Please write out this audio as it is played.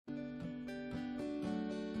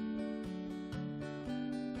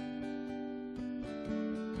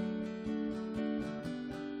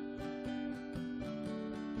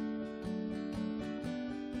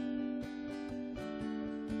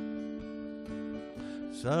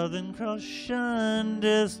Southern Cross shine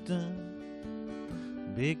distant,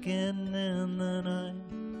 beacon in the night.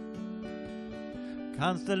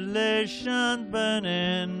 Constellations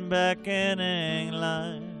burning, beckoning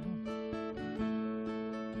light.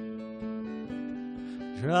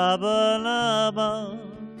 Trouble above,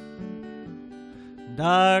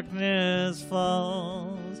 darkness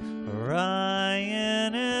falls.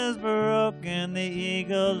 Orion is broken, the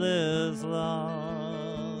eagle is lost.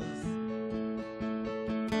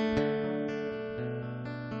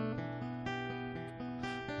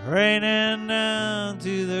 Raining down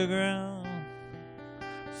to the ground,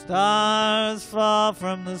 stars fall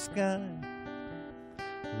from the sky.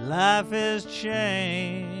 Life is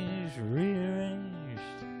changed, rearranged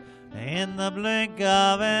in the blink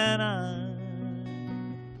of an eye.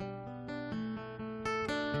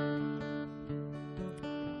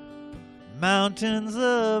 Mountains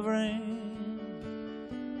of rain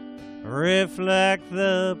reflect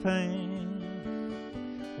the pain.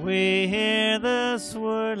 We hear the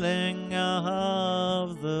swirling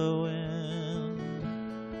of the wind.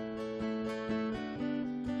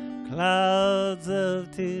 Clouds of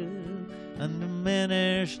tears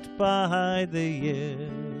undiminished by the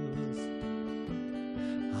years,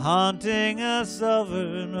 haunting us over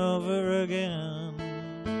and over again.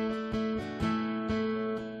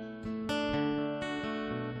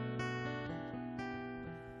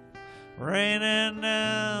 Raining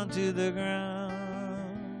down to the ground,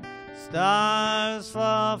 stars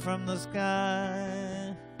fall from the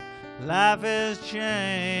sky. Life is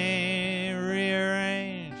changed,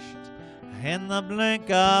 rearranged in the blink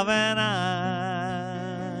of an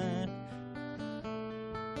eye.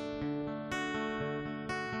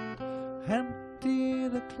 Empty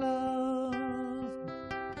the clouds,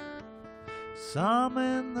 some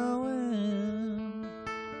in the wind.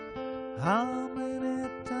 How many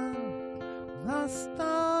times must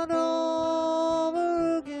start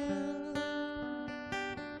over again?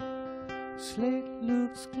 Slate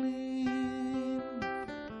looks clean,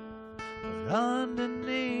 but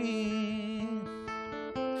underneath,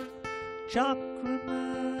 chalk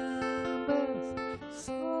remembers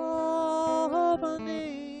so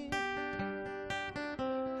beneath.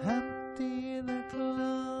 Empty the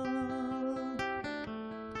clouds,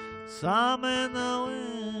 some in the wind.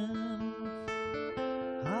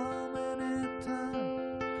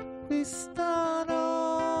 We start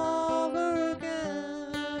over again.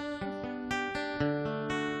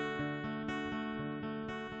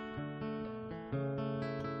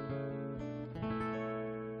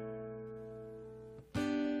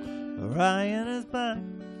 Orion is back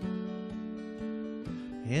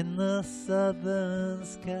in the southern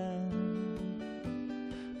sky.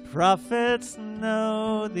 Prophets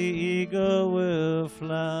know the eagle will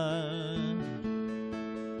fly.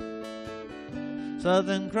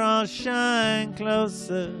 Southern Cross shine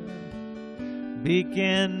closer,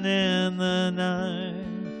 beacon in the night.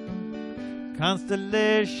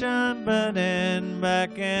 Constellation burning,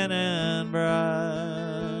 beckoning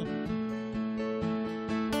bright.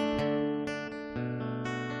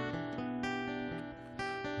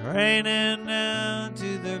 Raining down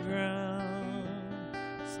to the ground,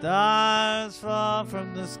 stars fall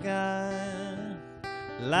from the sky.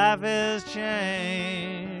 Life is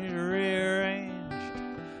changed, rearranged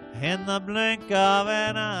in the blink of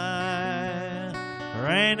an eye.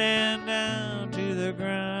 Raining down to the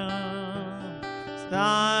ground,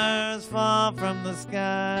 stars fall from the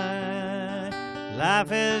sky.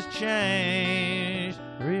 Life is changed,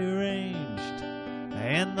 rearranged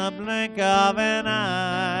in the blink of an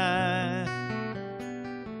eye.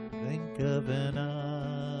 Blink of an eye.